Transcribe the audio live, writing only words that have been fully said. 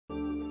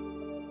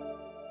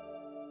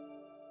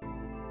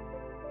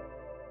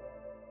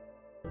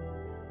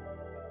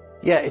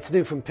Yeah, it's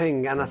new from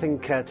Ping, and I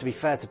think to be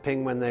fair to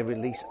Ping, when they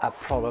release a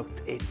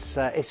product, it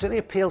certainly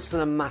appeals to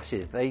the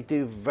masses. They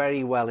do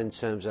very well in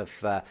terms of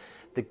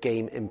the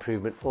game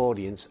improvement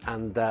audience,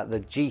 and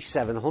the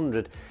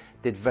G700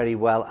 did very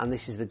well, and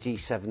this is the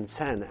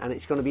G710, and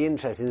it's going to be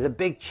interesting. There's a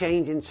big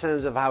change in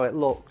terms of how it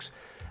looks,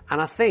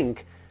 and I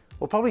think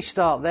we'll probably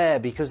start there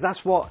because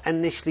that's what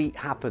initially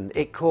happened.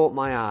 It caught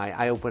my eye.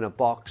 I opened a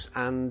box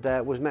and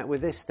was met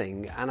with this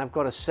thing, and I've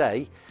got to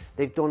say,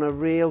 they've done a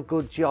real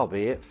good job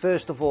here.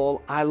 First of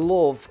all, I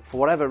love, for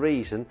whatever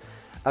reason,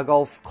 a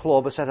golf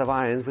club, a set of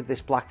irons with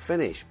this black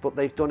finish, but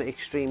they've done it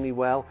extremely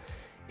well.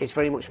 It's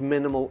very much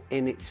minimal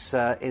in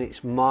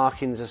its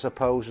markings, I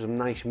suppose. There's some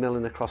nice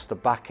milling across the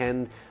back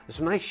end. There's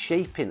some nice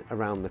shaping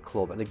around the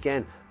club, and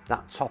again,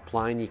 that top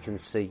line you can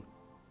see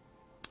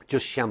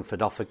just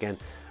chamfered off again,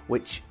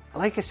 which,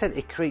 like I said,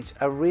 it creates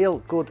a real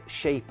good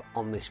shape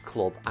on this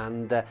club,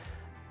 and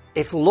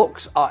if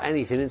looks are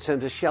anything in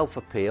terms of shelf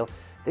appeal,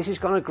 this is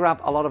going to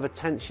grab a lot of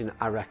attention,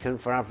 I reckon,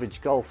 for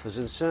average golfers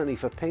and certainly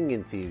for Ping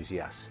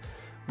enthusiasts.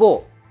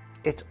 But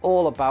it's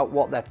all about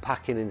what they're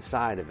packing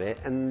inside of it,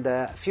 and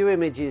a few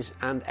images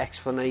and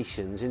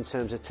explanations in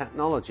terms of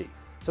technology.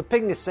 So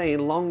Ping is saying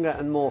longer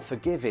and more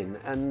forgiving,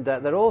 and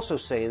they're also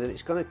saying that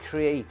it's going to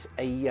create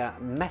a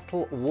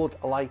metal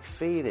wood-like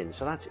feeling,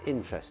 so that's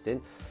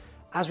interesting.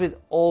 As with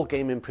all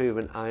game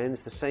improvement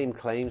irons, the same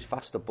claims: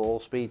 faster ball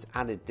speeds,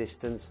 added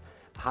distance,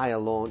 higher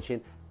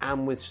launching,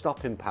 and with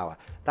stopping power.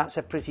 That's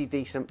a pretty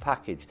decent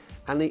package.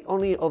 And the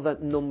only other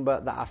number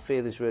that I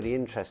feel is really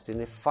interesting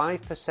is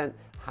 5%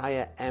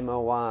 higher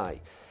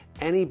MOI.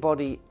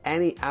 Anybody,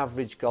 any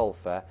average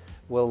golfer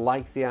will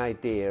like the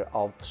idea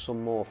of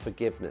some more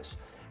forgiveness.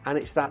 And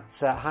it's that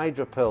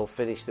Hydro Pearl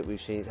finish that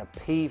we've seen. It's a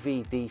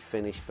PVD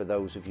finish for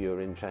those of you who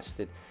are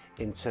interested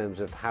in terms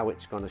of how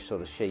it's going to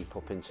sort of shape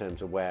up in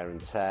terms of wear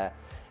and tear.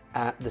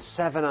 The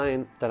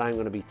 7-iron that I'm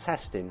going to be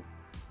testing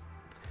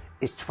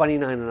is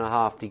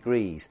 29.5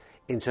 degrees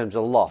in terms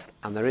of loft,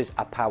 and there is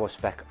a power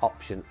spec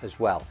option as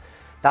well.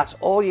 That's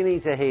all you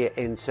need to hear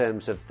in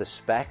terms of the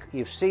spec.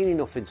 You've seen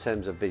enough in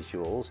terms of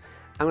visuals.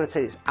 I'm going to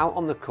take this out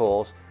on the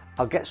course.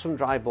 I'll get some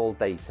dry ball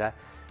data,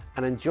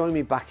 and then join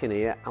me back in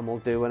here and we'll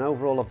do an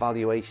overall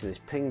evaluation of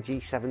this Ping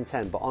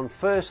G710. But on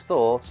first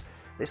thoughts,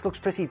 this looks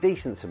pretty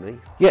decent to me.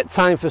 Yeah,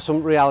 time for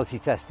some reality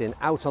testing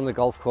out on the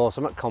golf course.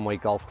 I'm at Conway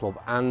Golf Club,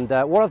 and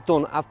what I've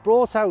done, I've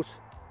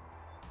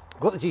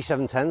got the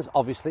G710s,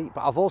 obviously,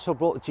 but I've also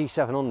brought the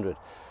G700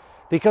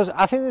 because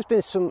I think there's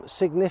been some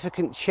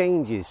significant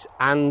changes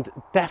and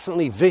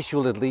definitely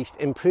visual, at least,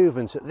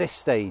 improvements at this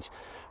stage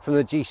from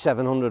the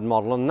G700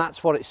 model, and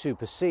that's what it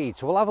supersedes.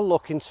 So we'll have a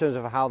look in terms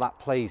of how that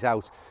plays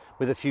out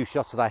with a few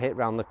shots that I hit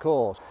around the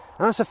course.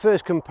 And that's the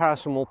first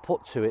comparison we'll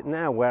put to it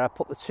now, where I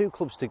put the two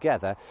clubs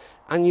together,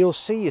 and you'll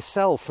see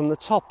yourself from the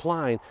top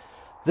line,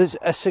 there's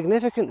a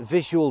significant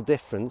visual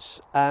difference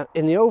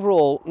in the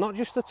overall, not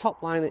just the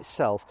top line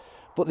itself,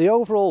 but the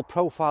overall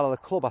profile of the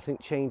club, I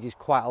think, changes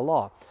quite a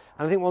lot.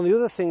 And I think one of the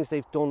other things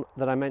they've done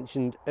that I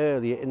mentioned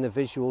earlier in the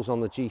visuals on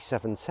the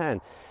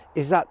G710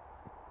 is that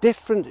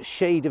different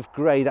shade of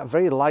grey, that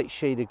very light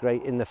shade of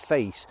grey in the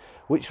face,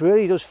 which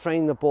really does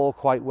frame the ball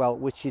quite well,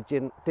 which you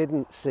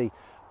didn't see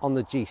on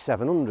the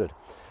G700.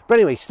 But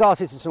anyway,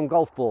 started with some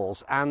golf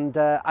balls, and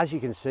as you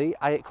can see,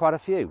 I hit quite a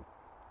few.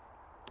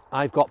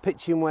 I've got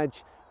pitching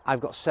wedge, I've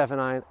got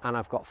 7-iron, and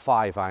I've got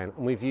 5-iron,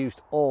 and we've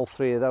used all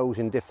three of those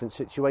in different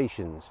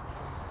situations.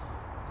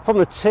 From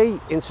the tee,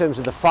 in terms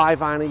of the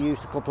 5-iron, I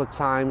used a couple of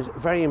times.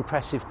 Very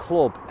impressive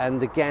club,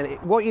 and again,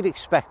 what you'd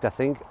expect, I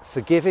think,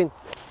 forgiving,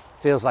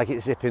 feels like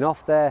it's zipping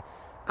off there,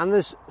 and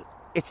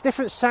it's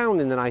different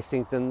sounding than I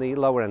think than the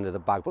lower end of the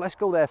bag. But let's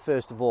go there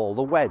first of all.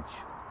 The wedge.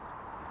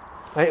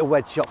 I hit a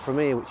wedge shot from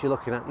here, which you're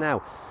looking at now,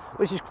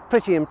 which is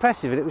pretty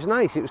impressive, and it was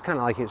nice. It was kind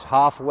of like it was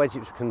half a wedge, it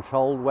was a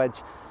controlled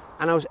wedge,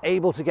 and I was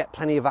able to get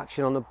plenty of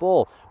action on the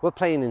ball. We're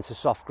playing into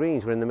soft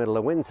greens, we're in the middle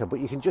of winter, but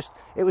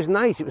it was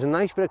nice. It was a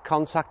nice bit of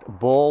contact,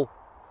 ball,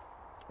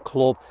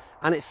 club,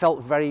 and it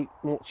felt very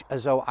much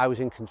as though I was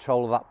in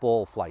control of that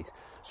ball flight.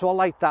 So I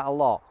liked that a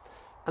lot.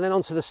 And then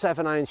onto the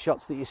 7-iron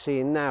shots that you're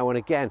seeing now, and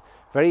again,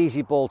 very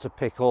easy ball to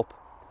pick up.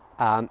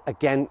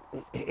 Again,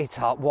 it's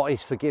hard. What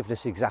is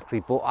forgiveness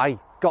exactly? But I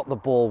got the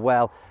ball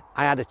well.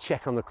 I had a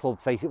check on the club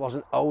face. It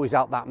wasn't always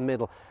out that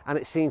middle, and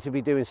it seemed to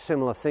be doing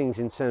similar things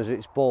in terms of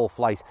its ball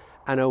flight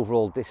and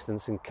overall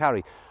distance and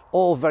carry.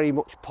 All very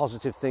much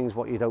positive things,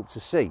 what you'd hope to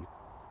see.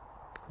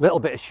 Little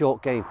bit of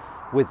short game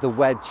with the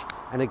wedge,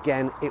 and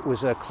again, it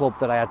was a club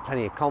that I had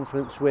plenty of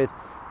confidence with.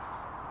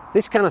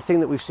 This kind of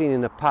thing that we've seen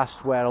in the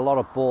past, where a lot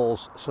of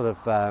balls sort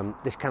of,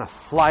 this kind of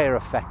flyer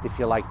effect, if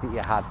you like, that you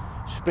had,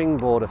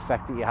 springboard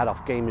effect that you had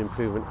off game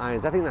improvement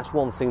irons. I think that's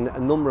one thing that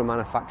a number of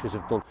manufacturers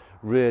have done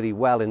really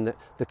well, in that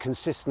the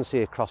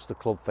consistency across the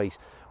club face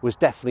was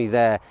definitely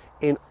there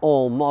in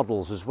all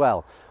models as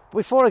well. But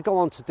before I go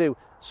on to do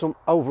some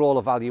overall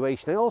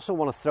evaluation, I also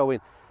want to throw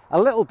in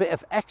a little bit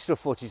of extra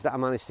footage that I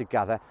managed to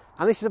gather,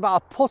 and this is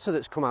about a putter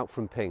that's come out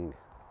from Ping.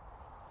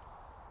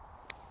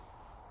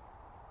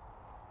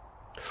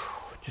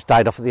 Just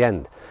died off at the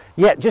end.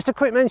 Yeah, just a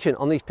quick mention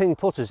on these Ping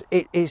putters.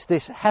 It is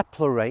this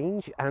Heppler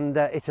range, and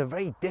it's a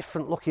very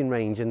different looking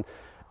range and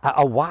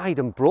a wide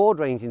and broad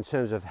range in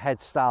terms of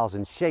head styles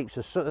and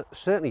shapes. So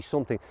certainly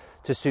something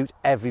to suit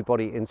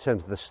everybody in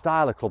terms of the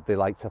style of club they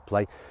like to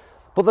play.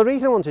 But the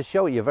reason I want to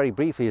show you very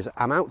briefly is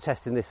I'm out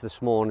testing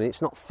this morning.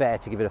 It's not fair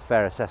to give it a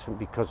fair assessment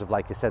because of,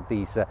 like I said,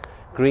 these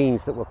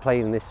greens that we're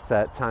playing this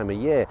time of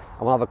year,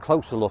 and we'll have a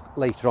closer look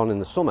later on in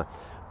the summer.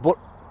 But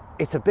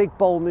it's a big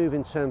bold move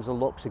in terms of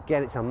looks.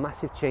 Again, it's a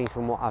massive change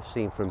from what I've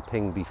seen from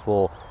Ping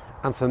before.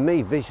 And for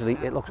me, visually,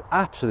 it looks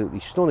absolutely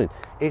stunning.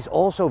 It's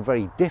also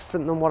very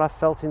different than what I've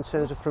felt in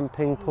terms of from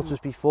Ping putters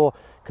before.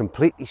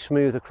 Completely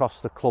smooth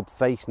across the club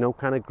face, no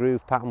kind of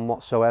groove pattern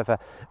whatsoever,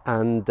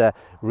 and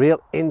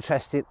real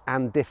interesting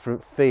and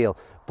different feel.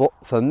 But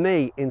for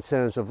me, in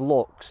terms of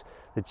looks,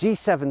 the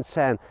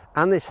G710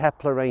 and this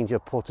Heppler range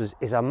of putters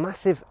is a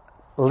massive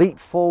leap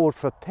forward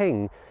for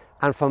Ping.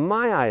 And from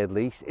my eye at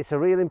least, it's a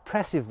real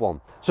impressive one.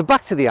 So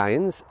back to the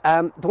irons.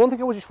 The one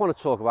thing I just want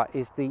to talk about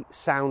is the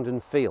sound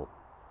and feel.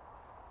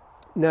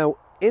 Now,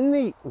 in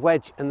the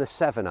wedge and the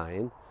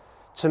 7-iron,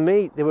 to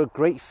me, they were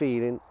great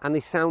feeling and they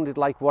sounded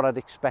like what I'd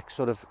expect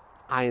sort of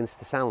irons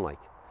to sound like,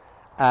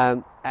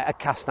 a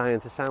cast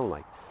iron to sound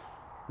like.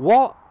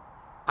 What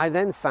I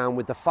then found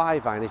with the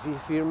 5-iron is,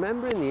 if you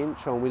remember in the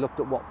intro, and we looked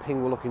at what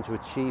Ping were looking to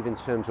achieve in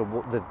terms of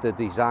what the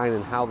design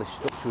and how the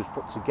structure was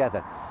put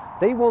together,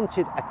 they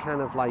wanted a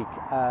kind of like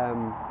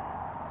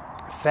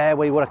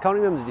fairway wood. I can't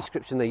remember the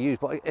description they used,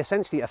 but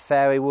essentially a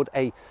fairway wood,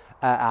 a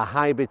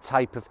hybrid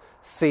type of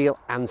feel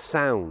and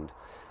sound.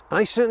 And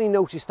I certainly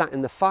noticed that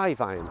in the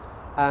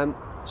 5-iron.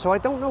 So I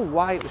don't know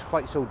why it was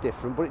quite so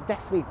different, but it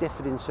definitely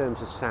differed in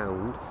terms of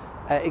sound.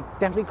 It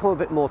definitely came a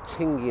bit more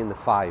tingy in the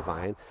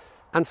 5-iron.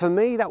 And for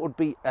me, that would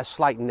be a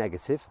slight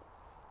negative,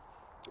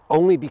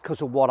 only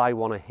because of what I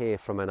want to hear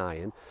from an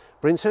iron.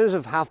 But in terms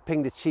of have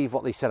Ping achieved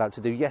what they set out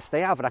to do, yes,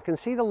 they have. And I can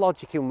see the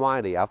logic in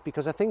why they have,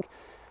 because I think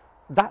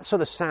that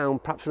sort of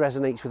sound perhaps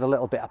resonates with a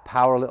little bit of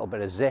power, a little bit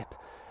of zip.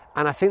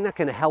 And I think that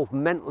can help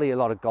mentally a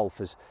lot of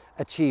golfers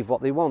achieve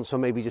what they want. So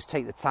maybe just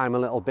take the time a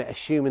little bit,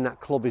 assuming that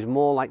club is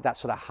more like that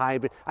sort of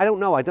hybrid. I don't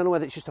know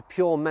whether it's just a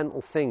pure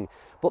mental thing,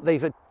 but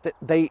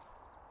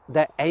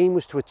their aim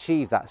was to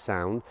achieve that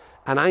sound.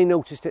 And I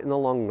noticed it in the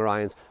longer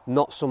irons,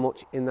 not so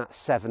much in that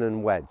 7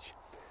 and wedge.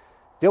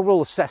 The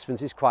overall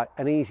assessment is quite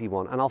an easy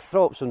one, and I'll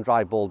throw up some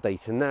dry ball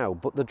data now,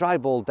 but the dry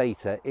ball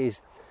data is,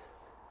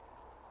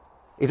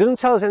 it doesn't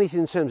tell us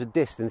anything in terms of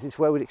distance, it's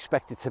where we'd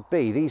expect it to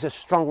be. These are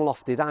strong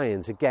lofted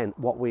irons, again,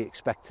 what we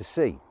expect to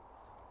see.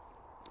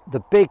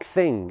 The big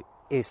thing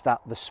is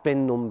that the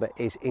spin number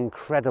is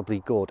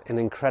incredibly good and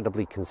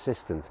incredibly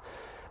consistent.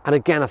 And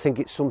again, I think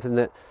it's something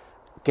that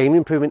game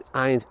improvement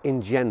irons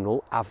in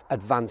general have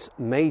advanced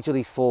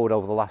majorly forward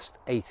over the last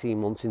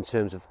 18 months in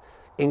terms of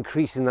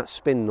increasing that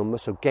spin number,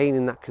 so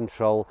gaining that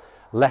control,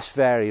 less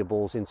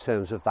variables in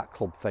terms of that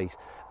club face,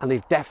 and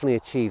they've definitely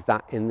achieved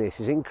that in this.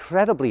 It's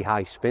incredibly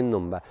high spin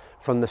number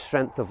from the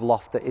strength of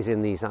loft that is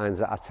in these irons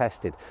that are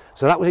tested.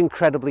 So that was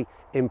incredibly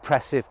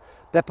impressive.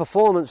 Their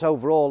performance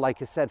overall,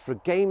 like I said, for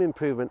a game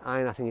improvement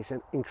iron, I think it's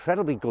an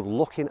incredibly good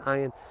looking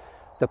iron.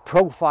 The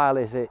profile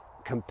of it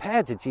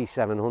compared to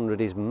G700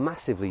 is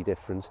massively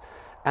different,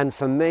 and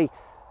for me,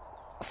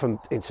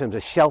 in terms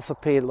of shelf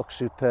appeal, it looks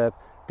superb.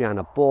 Behind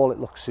a ball, it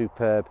looks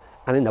superb,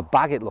 and in the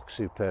bag, it looks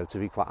superb, to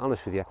be quite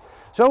honest with you.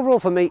 So overall,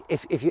 for me,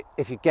 if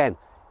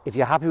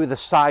you're happy with the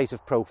size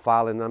of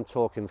profile, and I'm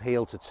talking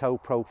heel to toe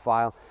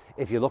profile,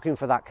 if you're looking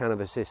for that kind of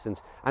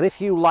assistance, and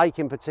if you like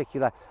in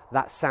particular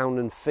that sound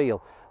and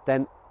feel,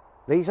 then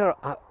these are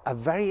a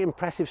very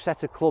impressive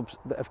set of clubs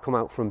that have come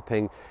out from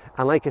Ping.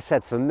 And like I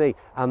said, for me,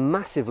 a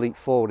massive leap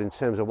forward in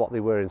terms of what they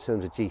were in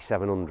terms of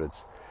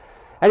G700s.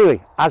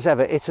 Anyway, as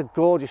ever, it's a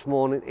gorgeous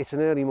morning. It's an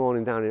early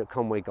morning down here at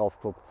Conway Golf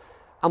Club.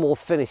 I'm all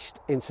finished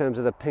in terms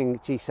of the Ping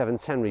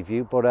G710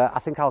 review, but I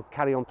think I'll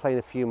carry on playing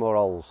a few more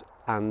holes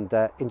and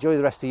enjoy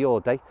the rest of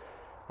your day.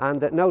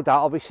 And no doubt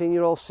I'll be seeing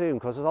you all soon,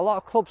 because there's a lot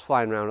of clubs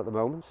flying around at the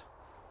moment.